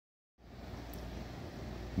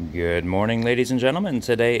Good morning, ladies and gentlemen.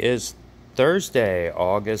 Today is Thursday,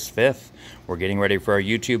 August 5th. We're getting ready for our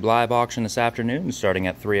YouTube live auction this afternoon, starting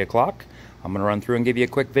at 3 o'clock. I'm going to run through and give you a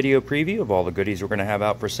quick video preview of all the goodies we're going to have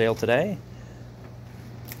out for sale today.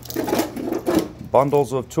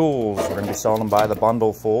 Bundles of tools. We're going to be selling them by the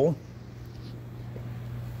bundle full.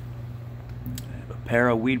 A pair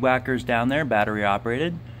of weed whackers down there, battery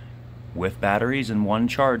operated, with batteries and one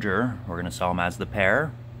charger. We're going to sell them as the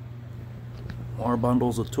pair. More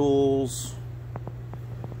bundles of tools.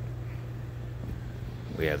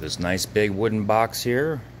 We have this nice big wooden box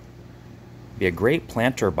here. Be a great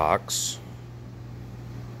planter box.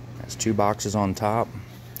 Has two boxes on top.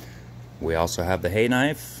 We also have the hay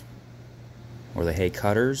knife, or the hay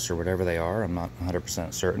cutters, or whatever they are. I'm not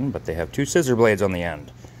 100% certain, but they have two scissor blades on the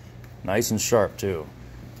end. Nice and sharp too.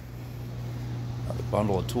 Another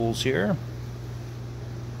bundle of tools here.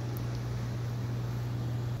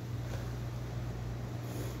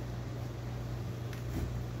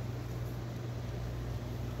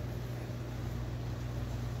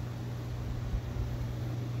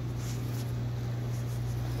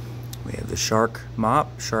 We have the Shark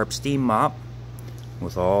mop, Sharp steam mop,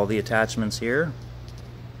 with all the attachments here.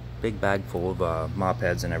 Big bag full of mop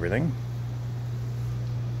heads and everything.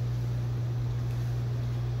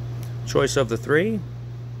 Choice of the three.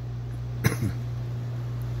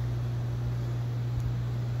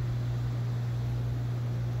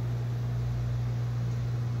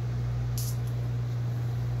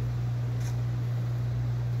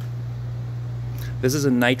 This is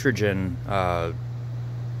a nitrogen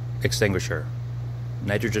extinguisher.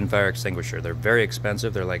 Nitrogen fire extinguisher. They're very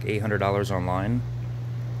expensive. They're like $800 online.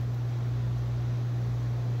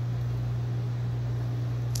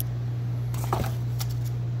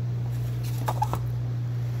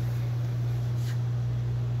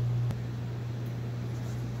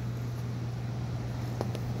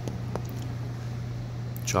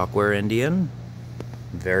 Chalkware Indian.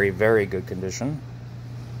 Very, very good condition.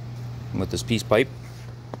 With this piece pipe.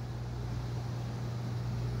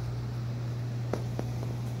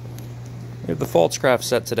 We have the Faltzcraft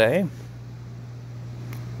set today.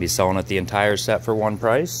 Be selling it the entire set for one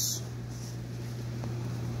price.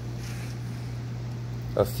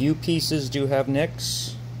 A few pieces do have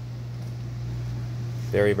nicks.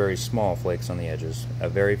 Very, very small flakes on the edges. A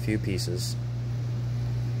very few pieces.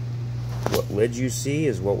 What lid you see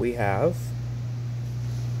is what we have.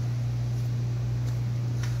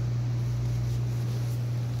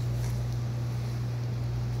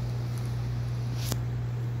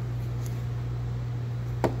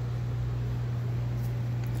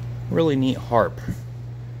 Really neat harp.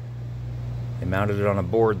 They mounted it on a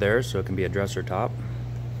board there so it can be a dresser top.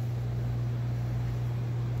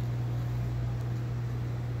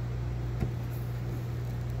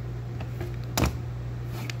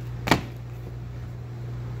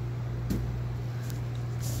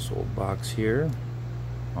 This old box here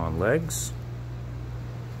on legs.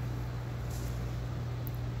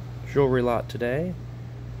 Jewelry lot today.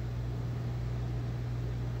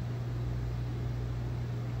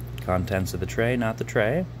 Contents of the tray, not the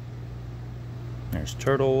tray. There's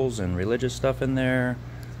turtles and religious stuff in there.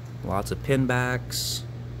 Lots of pinbacks.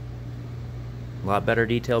 A lot better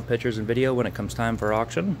detailed pictures and video when it comes time for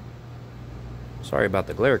auction. Sorry about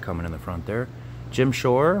the glare coming in the front there. Jim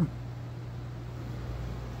Shore.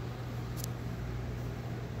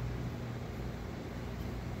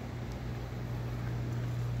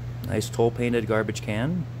 Nice toll painted garbage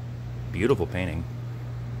can. Beautiful painting.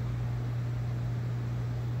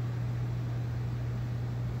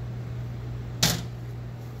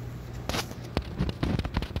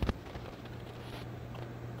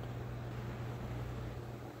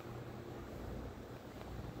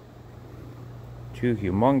 Two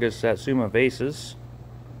humongous Satsuma vases.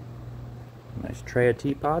 Nice tray of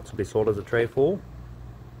teapots. Will be sold as a tray full.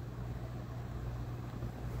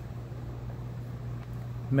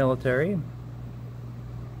 Military.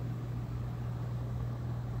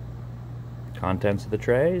 Contents of the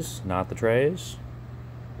trays, not the trays.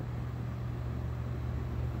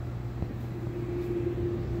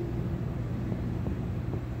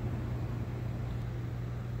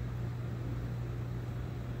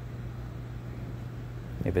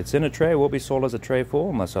 If it's in a tray, it will be sold as a tray full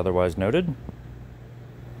unless otherwise noted.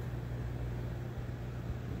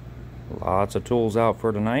 Lots of tools out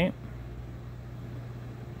for tonight.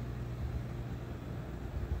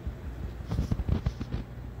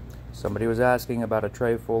 Somebody was asking about a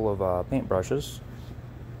tray full of paintbrushes.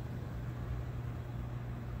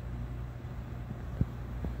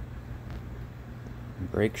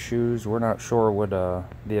 Brake shoes, we're not sure what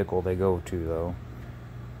vehicle they go to though.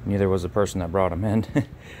 Neither was the person that brought them in. A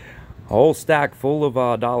whole stack full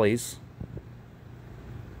of dollies.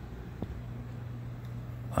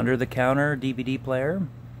 Under the counter DVD player.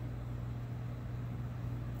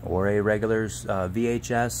 Or a regular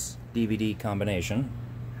VHS DVD combination.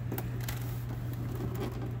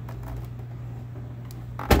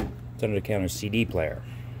 It's under the counter CD player.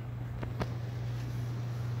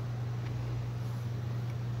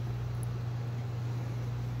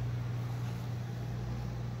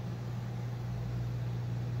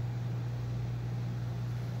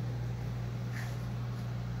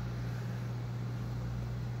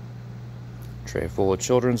 Tray full of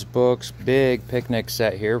children's books. Big picnic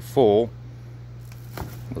set here, full.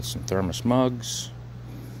 With some thermos mugs.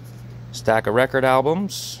 Stack of record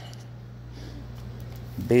albums.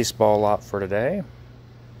 Baseball lot for today.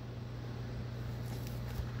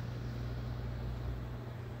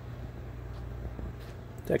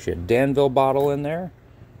 There's actually a Danville bottle in there.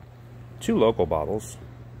 2 local bottles.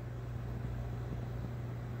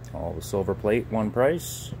 All the silver plate, one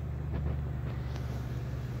price.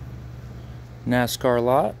 NASCAR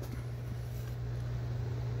lot.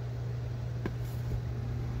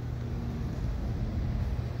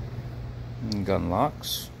 And gun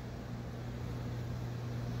locks.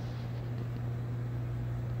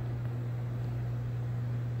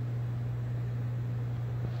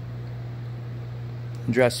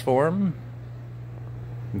 Dress form.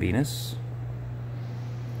 Venus.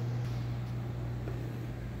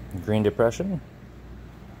 Green Depression.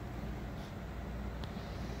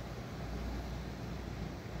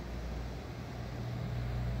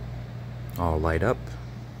 All light up.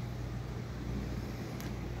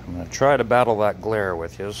 I'm going to try to battle that glare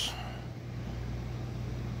with you.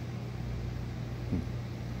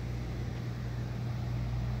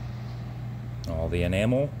 All the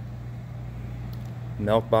enamel.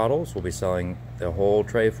 Milk bottles. We'll be selling the whole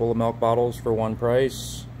tray full of milk bottles for one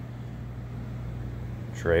price.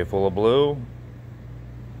 Tray full of blue.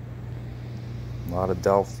 A lot of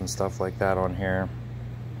Delft and stuff like that on here.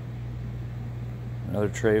 Another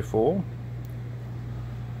tray full.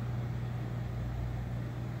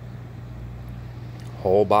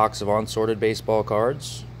 Whole box of unsorted baseball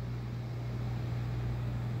cards.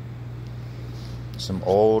 Some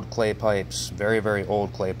old clay pipes. Very, very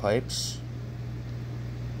old clay pipes.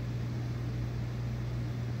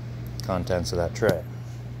 Contents of that tray.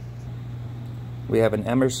 We have an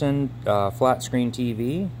Emerson flat screen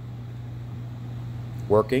TV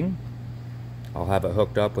working. I'll have it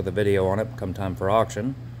hooked up with a video on it come time for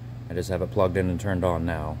auction. I just have it plugged in and turned on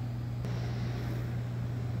now.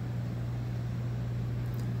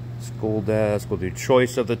 School desk. We'll do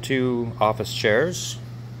choice of the 2 office chairs.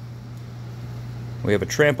 We have a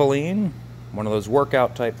trampoline, one of those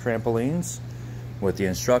workout type trampolines with the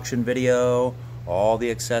instruction video, all the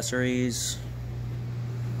accessories.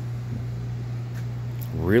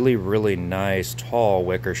 Really, really nice tall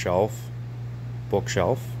wicker shelf,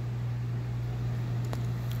 bookshelf.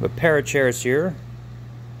 A pair of chairs here.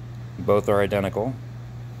 Both are identical.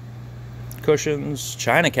 Cushions,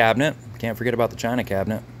 china cabinet. Can't forget about the china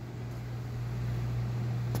cabinet.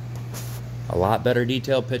 A lot better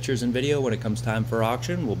detailed pictures and video when it comes time for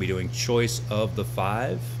auction. We'll be doing choice of the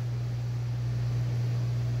 5.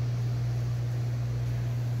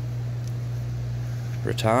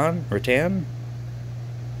 Rattan.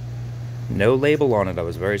 No label on it. I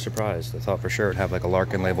was very surprised. I thought for sure it'd have like a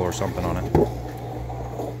Larkin label or something on it.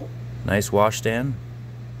 Nice washstand.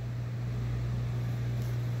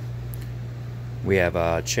 We have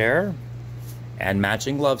a chair and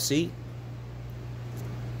matching love seat.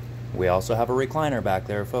 We also have a recliner back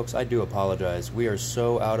there, folks. I do apologize. We are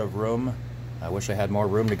so out of room. I wish I had more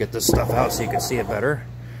room to get this stuff out so you could see it better.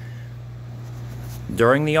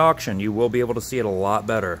 During the auction, you will be able to see it a lot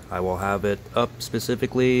better. I will have it up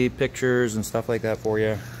specifically, pictures and stuff like that for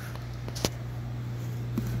you.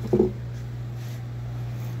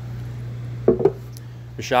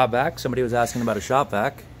 The shop vac. Somebody was asking about a shop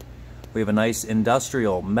vac. We have a nice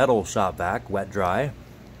industrial metal shop vac, wet dry.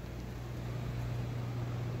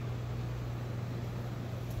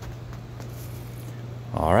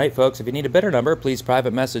 Alright folks, if you need a bidder number, please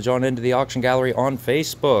private message on into the auction gallery on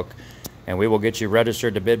Facebook, and we will get you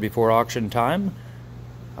registered to bid before auction time.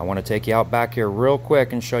 I want to take you out back here real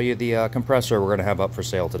quick and show you the compressor we're going to have up for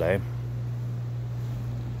sale today.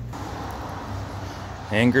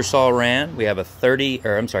 Ingersoll Rand, we have a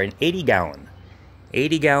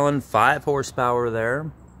 80 gallon, 5 horsepower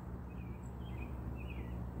there.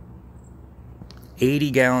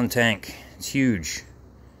 80 gallon tank, it's huge.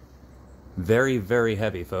 Very, very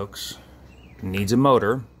heavy, folks. Needs a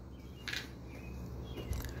motor.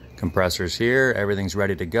 Compressors here, everything's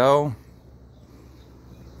ready to go.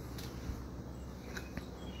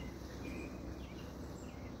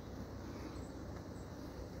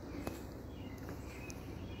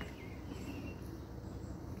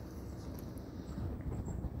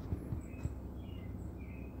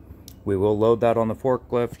 We will load that on the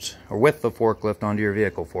forklift, or with the forklift, onto your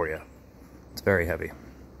vehicle for you. It's very heavy.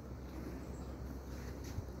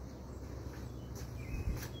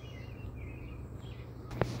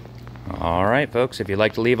 Alright folks, if you'd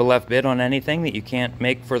like to leave a left bid on anything that you can't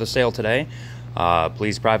make for the sale today,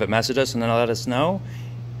 please private message us and then let us know.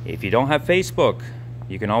 If you don't have Facebook,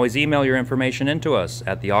 you can always email your information into us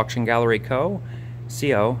at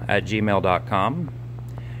theauctiongalleryco@gmail.com.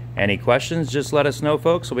 Any questions, just let us know,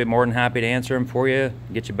 folks. We'll be more than happy to answer them for you,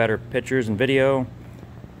 get you better pictures and video.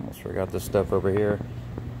 Almost forgot this stuff over here.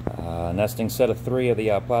 Nesting set of 3 of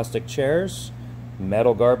the plastic chairs,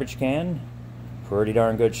 metal garbage can, pretty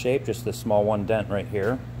darn good shape, just this small one dent right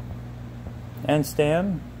here, and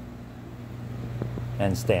stand,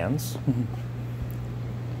 and stands.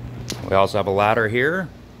 We also have a ladder here,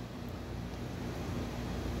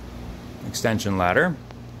 extension ladder.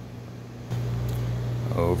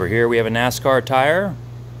 Over here we have a NASCAR tire,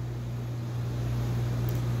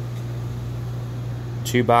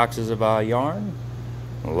 2 boxes of yarn,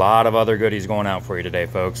 a lot of other goodies going out for you today,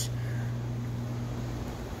 folks.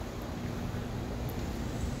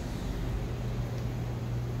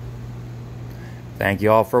 Thank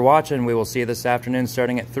you all for watching. We will see you this afternoon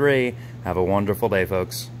starting at 3. Have a wonderful day,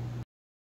 folks.